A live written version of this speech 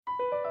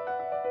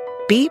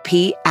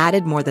BP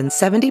added more than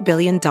 $70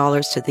 billion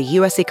to the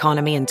U.S.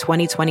 economy in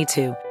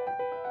 2022.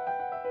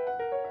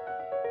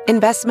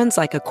 Investments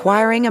like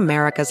acquiring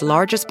America's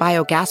largest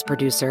biogas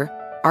producer,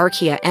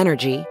 Archaea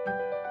Energy,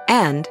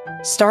 and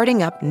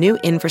starting up new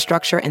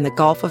infrastructure in the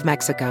Gulf of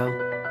Mexico.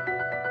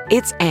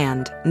 It's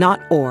and,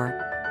 not or.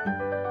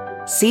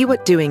 See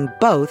what doing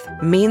both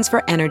means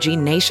for energy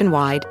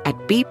nationwide at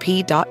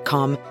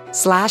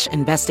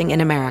bp.com/investing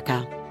in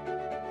America.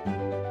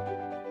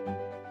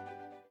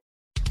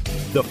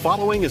 The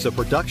following is a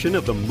production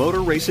of the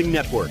Motor Racing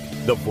Network,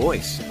 the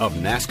voice of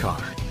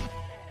NASCAR.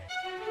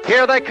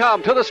 Here they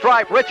come to the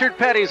stripe. Richard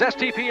Petty's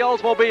STP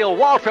Oldsmobile.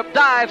 Waltrip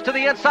dives to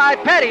the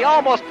inside. Petty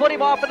almost put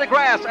him off in the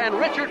grass, and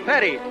Richard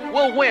Petty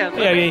will win.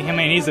 Yeah, I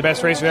mean, he's the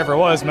best racer ever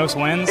was, most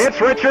wins.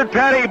 It's Richard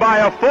Petty by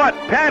a foot.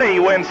 Petty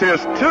wins his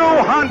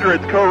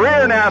 200th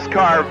career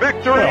NASCAR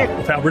victory. Well,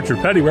 without Richard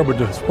Petty, where would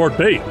the sport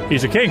be?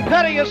 He's a king.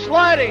 Petty is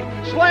sliding,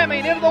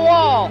 slamming into the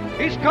wall.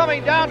 He's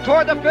coming down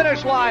toward the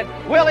finish line.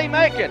 Will he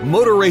make it?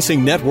 Motor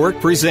Racing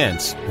Network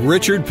presents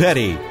Richard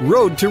Petty,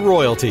 Road to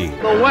Royalty.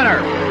 The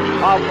winner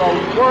of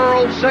the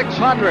World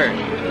 600,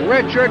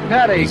 Richard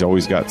Petty. He's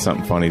always got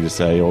something funny to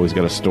say, always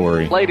got a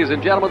story. Ladies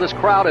and gentlemen, this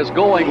crowd is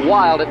going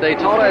wild at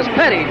Daytona as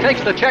Petty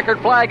takes the checkered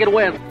flag and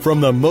wins. From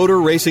the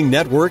Motor Racing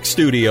Network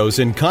studios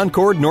in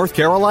Concord, North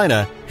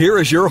Carolina, here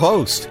is your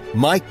host,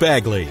 Mike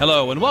Bagley.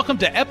 Hello, and welcome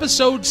to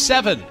Episode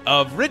 7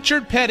 of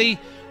Richard Petty,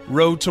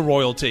 Road to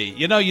Royalty.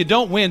 You know, you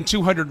don't win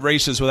 200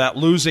 races without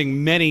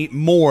losing many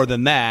more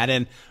than that,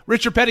 and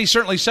Richard Petty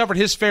certainly suffered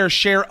his fair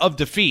share of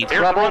defeat.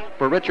 Trouble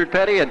for Richard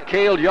Petty, and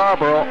Cale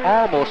Yarborough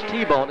almost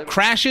T-boned him.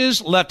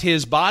 Crashes left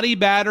his body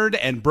battered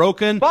and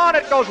broken.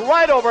 Bonnet goes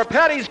right over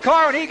Petty's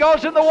car, and he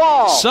goes in the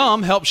wall.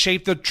 Some helped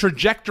shape the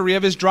trajectory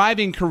of his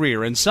driving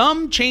career, and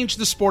some changed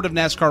the sport of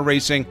NASCAR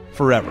racing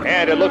forever.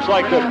 And it looks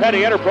like the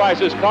Petty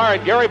Enterprises car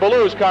and Gary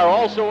Ballou's car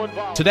also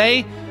involved.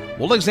 Today,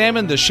 we'll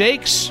examine the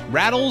shakes,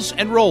 rattles,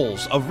 and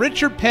rolls of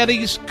Richard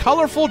Petty's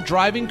colorful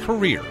driving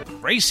career.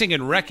 Racing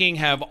and wrecking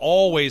have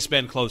always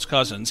been close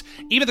cousins.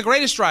 Even the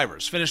greatest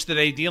drivers finish the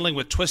day dealing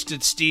with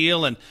twisted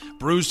steel and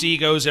bruised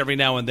egos every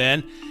now and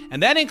then.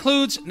 And that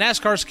includes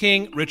NASCAR's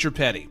king, Richard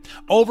Petty.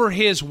 Over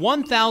his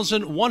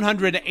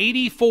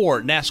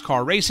 1,184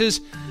 NASCAR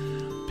races,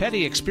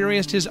 Petty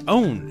experienced his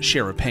own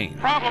share of pain.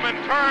 Problem in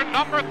turn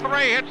number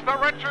 3. It's the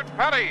Richard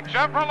Petty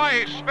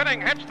Chevrolet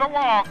spinning, hits the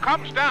wall,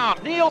 comes down.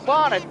 Neil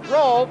Bonnet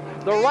drove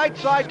the right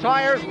side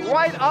tires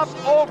right up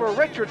over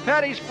Richard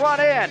Petty's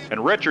front end.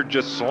 And Richard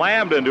just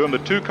slammed into him, the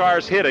two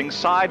cars hitting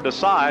side to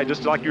side,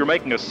 just like you were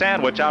making a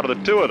sandwich out of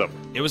the two of them.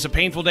 It was a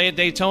painful day at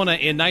Daytona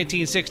in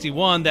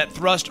 1961 that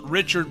thrust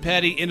Richard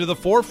Petty into the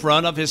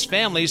forefront of his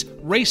family's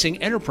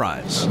racing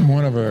enterprise.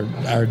 One of our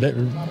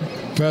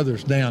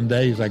furthest down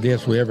days, I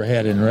guess, we ever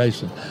had in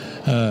racing.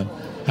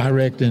 I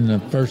wrecked in the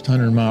first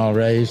 100-mile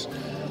race,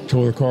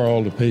 tore the car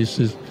all to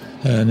pieces,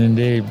 and then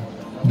Dave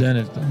done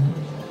it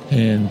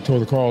and tore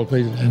the car all to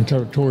pieces and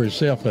tore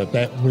himself up,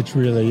 that which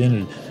really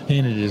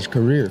ended his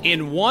career.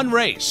 In one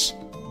race,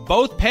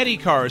 both Petty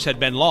cars had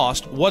been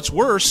lost. What's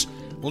worse,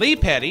 Lee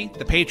Petty,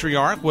 the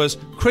patriarch, was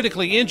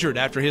critically injured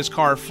after his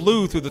car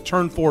flew through the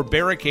Turn 4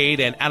 barricade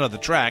and out of the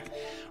track.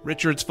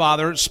 Richard's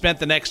father spent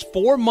the next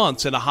 4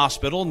 months in a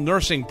hospital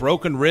nursing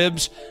broken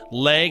ribs,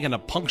 leg, and a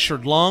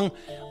punctured lung.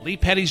 Lee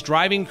Petty's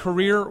driving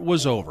career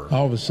was over.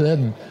 All of a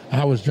sudden,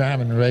 I was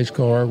driving the race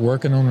car,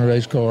 working on the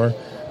race car,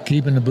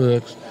 keeping the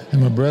books,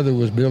 and my brother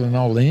was building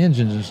all the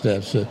engines and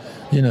stuff. So,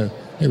 you know,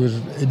 it was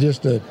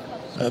just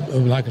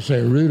like I say,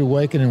 a rude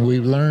awakening. We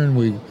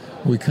learned,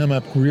 we come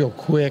up real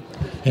quick,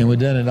 and we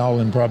done it all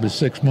in probably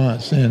 6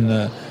 months. And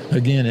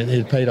again,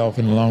 it paid off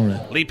in the long run.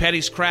 Lee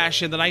Petty's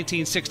crash in the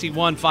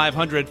 1961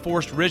 500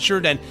 forced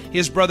Richard and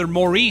his brother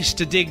Maurice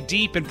to dig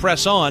deep and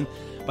press on.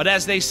 But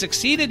as they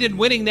succeeded in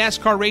winning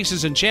NASCAR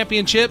races and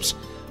championships,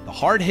 the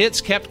hard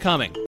hits kept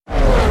coming.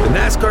 The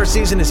NASCAR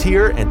season is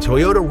here, and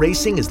Toyota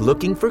Racing is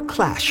looking for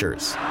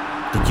clashers.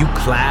 Did you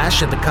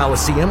clash at the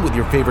Coliseum with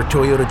your favorite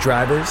Toyota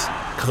drivers?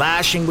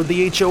 Clashing with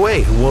the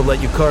HOA, who won't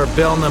let you carve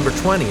bell number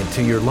 20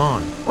 into your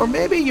lawn? Or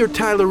maybe your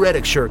Tyler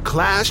Reddick shirt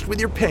clashed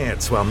with your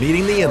pants while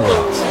meeting the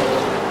in-laws.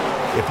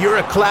 If you're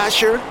a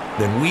clasher,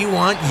 then we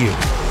want you.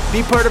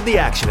 Be part of the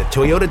action at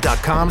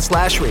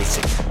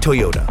toyota.com/racing.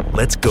 Toyota,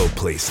 let's go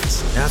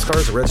places. NASCAR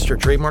is a registered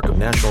trademark of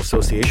National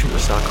Association for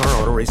Stock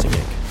Car Auto Racing,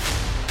 Inc.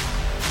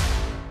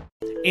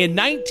 In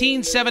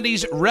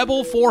 1970's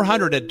Rebel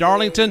 400 at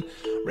Darlington,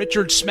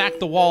 Richard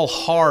smacked the wall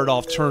hard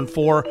off Turn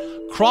 4,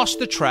 crossed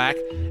the track,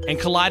 and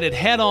collided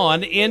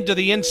head-on into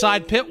the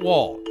inside pit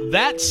wall.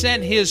 That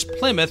sent his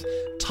Plymouth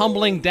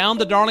tumbling down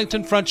the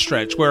Darlington front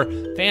stretch, where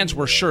fans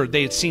were sure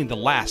they had seen the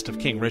last of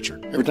King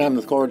Richard. Every time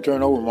the car would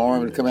turn over, my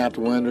arm would come out the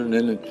window, and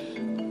then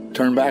it'd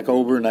turn back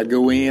over, and I'd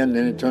go in,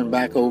 then it'd turn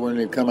back over, and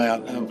it'd come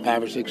out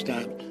 5 or 6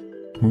 times.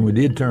 When we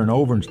did turn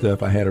over and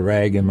stuff, I had a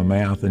rag in my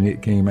mouth, and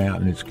it came out,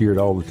 and it scared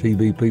all the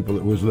TV people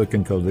that was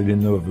looking because they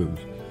didn't know if it was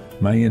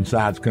my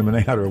insides coming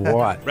out or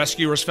what.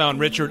 Rescuers found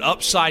Richard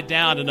upside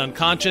down and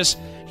unconscious.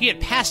 He had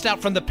passed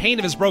out from the pain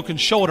of his broken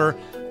shoulder,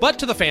 but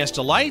to the fans'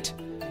 delight,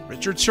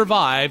 Richard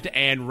survived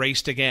and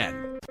raced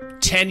again.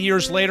 10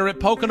 years later at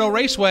Pocono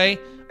Raceway,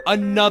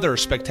 another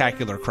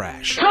spectacular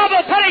crash.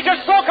 Trouble! Petty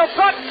just broke a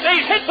front.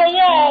 He hit the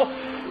wall,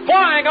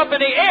 flying up in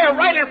the air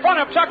right in front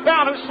of Chuck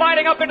Brown, who's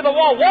sliding up into the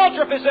wall.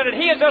 Waltrip is in it.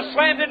 He has just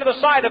slammed into the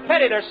side of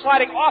Petty. They're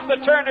sliding off the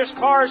turn.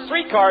 There's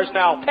three cars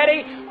now.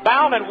 Petty,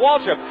 Bound, and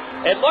Waltrip.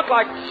 It looked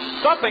like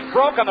something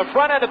broke on the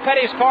front end of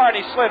Petty's car, and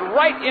he slid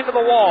right into the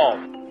wall.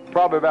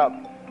 Probably about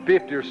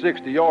 50 or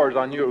 60 yards,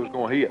 I knew it was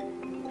going to hit.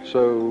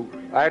 So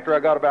after I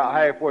got about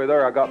halfway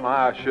there, I got my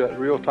eyes shut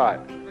real tight.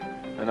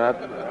 And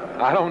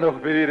I don't know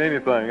if it hit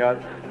anything.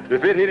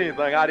 If it hit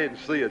anything, I didn't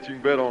see it. You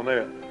can bet on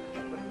that.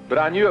 But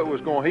I knew it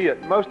was going to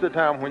hit. Most of the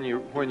time when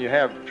you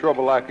have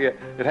trouble like that,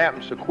 it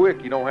happens so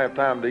quick you don't have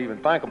time to even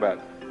think about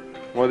it.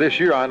 Well, this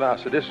year I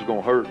said, this is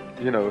going to hurt.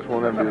 You know, it's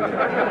one of them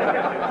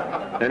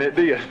deals. And it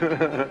did.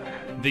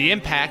 The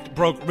impact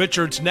broke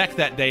Richard's neck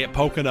that day at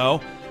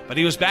Pocono, but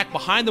he was back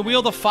behind the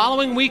wheel the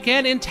following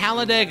weekend in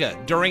Talladega.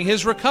 During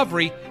his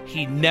recovery,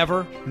 he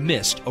never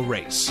missed a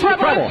race.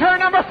 Trouble.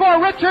 Turn number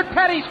 4, Richard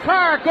Petty's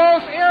car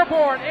goes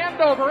airborne, end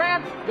over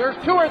end. There's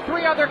 2 or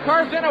 3 other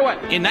cars into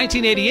it. In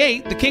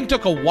 1988, the King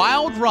took a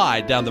wild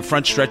ride down the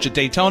front stretch at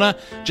Daytona,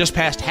 just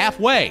past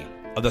halfway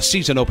of the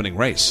season opening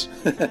race.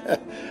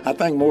 I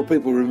think more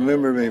people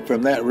remember me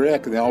from that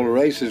wreck than all the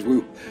races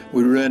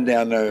we run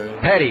down there.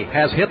 Petty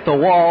has hit the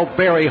wall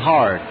very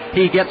hard.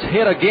 He gets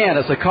hit again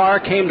as the car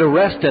came to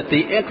rest at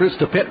the entrance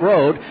to pit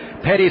road.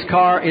 Petty's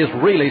car is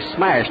really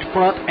smashed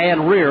front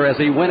and rear as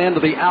he went into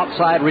the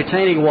outside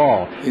retaining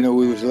wall. You know,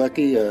 we was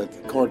lucky. The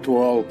car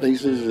tore all to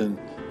pieces, and,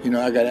 you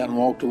know, I got out and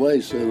walked away.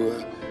 So,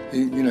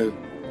 you know,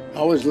 I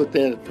always looked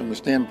at it from the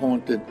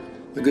standpoint that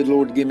the good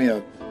Lord gave me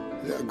a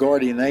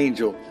guardian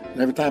angel. And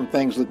every time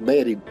things look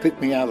bad, he'd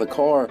pick me out of the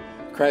car,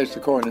 crash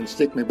the car, and then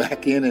stick me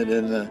back in it,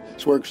 and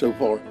it's worked so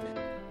far.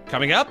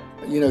 Coming up?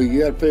 You know, you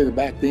got to figure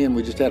back then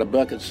we just had a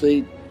bucket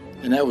seat,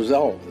 and that was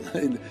all.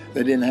 They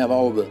didn't have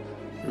all the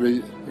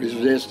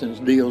resistance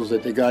deals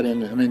that they got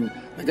in. I mean,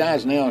 the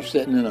guys now are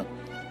sitting in a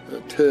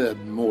tub,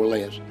 more or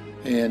less,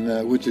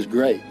 and which is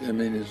great. I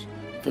mean, it's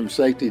from a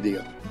safety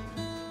deal.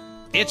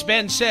 It's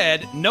been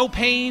said, no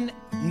pain,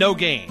 no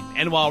gain.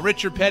 And while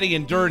Richard Petty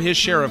endured his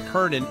share of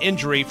hurt and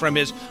injury from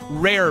his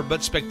rare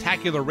but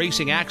spectacular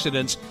racing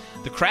accidents,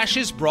 the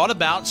crashes brought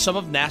about some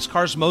of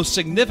NASCAR's most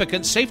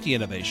significant safety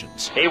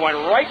innovations. He went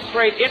right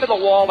straight into the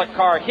wall. The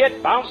car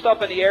hit, bounced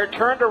up in the air,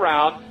 turned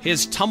around.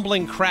 His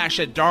tumbling crash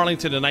at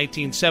Darlington in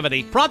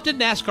 1970 prompted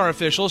NASCAR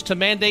officials to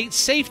mandate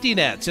safety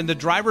nets in the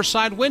driver's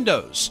side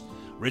windows.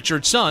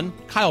 Richard's son,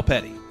 Kyle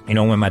Petty. You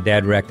know, when my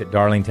dad wrecked at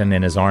Darlington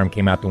and his arm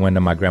came out the window,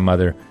 my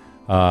grandmother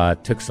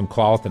took some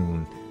cloth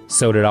and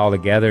sewed it all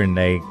together, and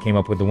they came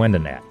up with the window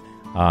net.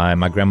 And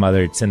my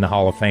grandmother, it's in the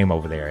Hall of Fame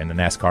over there, in the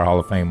NASCAR Hall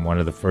of Fame, one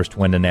of the first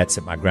window nets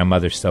that my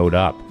grandmother sewed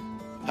up.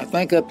 I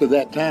think up to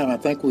that time, I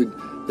think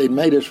they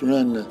made us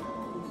run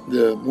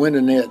the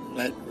window net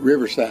at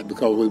Riverside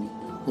because we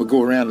would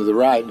go around to the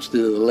right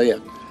instead of the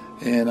left.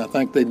 And I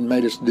think they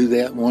made us do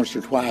that once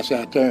or twice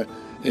out there.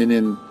 And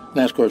then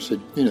NASCAR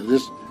said, you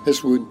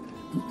know,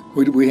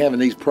 we having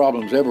these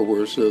problems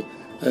everywhere, so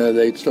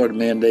they started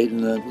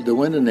mandating the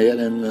window net,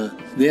 and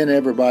then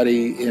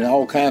everybody in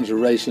all kinds of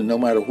racing, no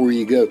matter where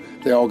you go,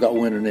 they all got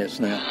window nets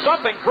now.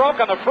 Something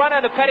broke on the front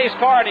end of Petty's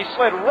car, and he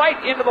slid right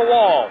into the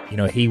wall. You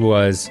know, he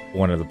was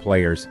one of the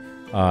players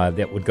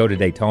that would go to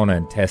Daytona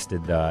and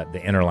tested the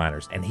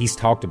interliners, and he's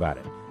talked about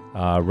it,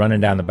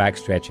 running down the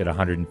backstretch at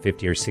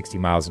 150 or 60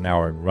 miles an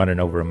hour and running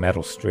over a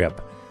metal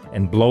strip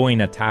and blowing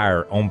a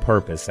tire on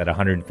purpose at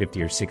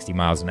 150 or 60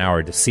 miles an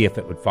hour to see if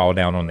it would fall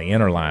down on the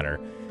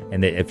interliner,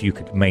 and that if you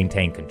could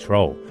maintain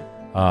control,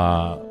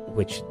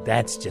 which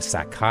that's just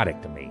psychotic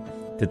to me,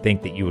 to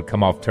think that you would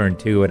come off turn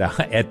 2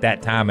 at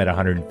that time at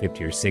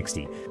 150 or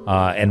 60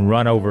 and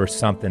run over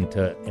something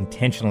to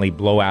intentionally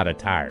blow out a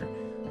tire.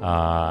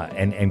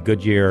 And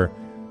Goodyear,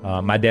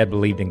 my dad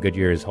believed in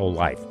Goodyear his whole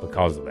life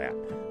because of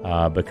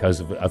that,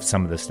 because of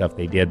some of the stuff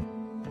they did.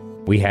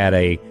 We had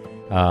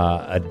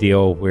a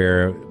deal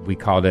where they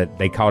called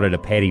it a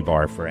Petty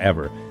bar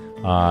forever.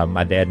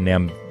 My dad and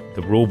them,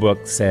 the rule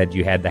book said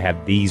you had to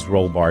have these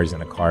roll bars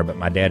in a car, but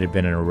my dad had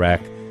been in a wreck,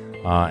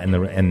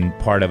 and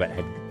part of it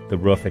the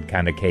roof had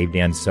kind of caved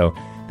in, so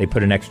they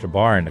put an extra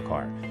bar in the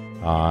car.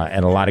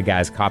 And a lot of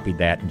guys copied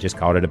that and just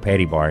called it a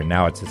Petty bar, and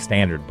now it's a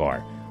standard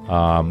bar.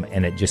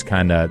 And it just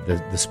kind of,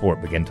 the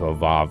sport began to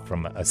evolve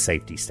from a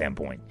safety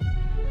standpoint.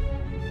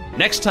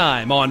 Next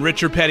time on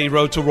Richard Petty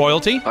Road to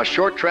Royalty. A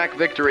short track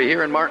victory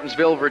here in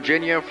Martinsville,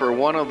 Virginia for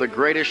one of the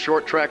greatest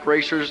short track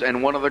racers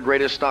and one of the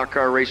greatest stock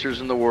car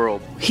racers in the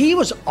world. He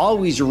was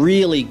always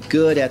really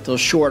good at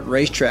those short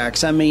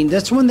racetracks. I mean,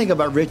 that's one thing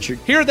about Richard.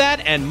 Hear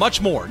that and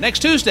much more next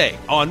Tuesday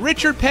on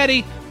Richard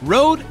Petty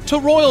Road to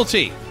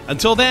Royalty.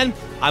 Until then,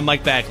 I'm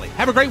Mike Bagley.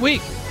 Have a great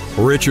week.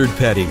 Richard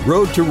Petty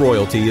Road to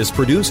Royalty is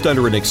produced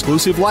under an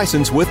exclusive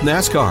license with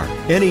NASCAR.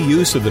 Any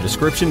use of the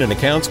description and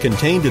accounts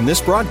contained in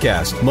this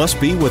broadcast must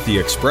be with the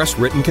express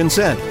written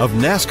consent of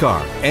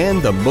NASCAR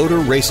and the Motor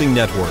Racing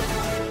Network.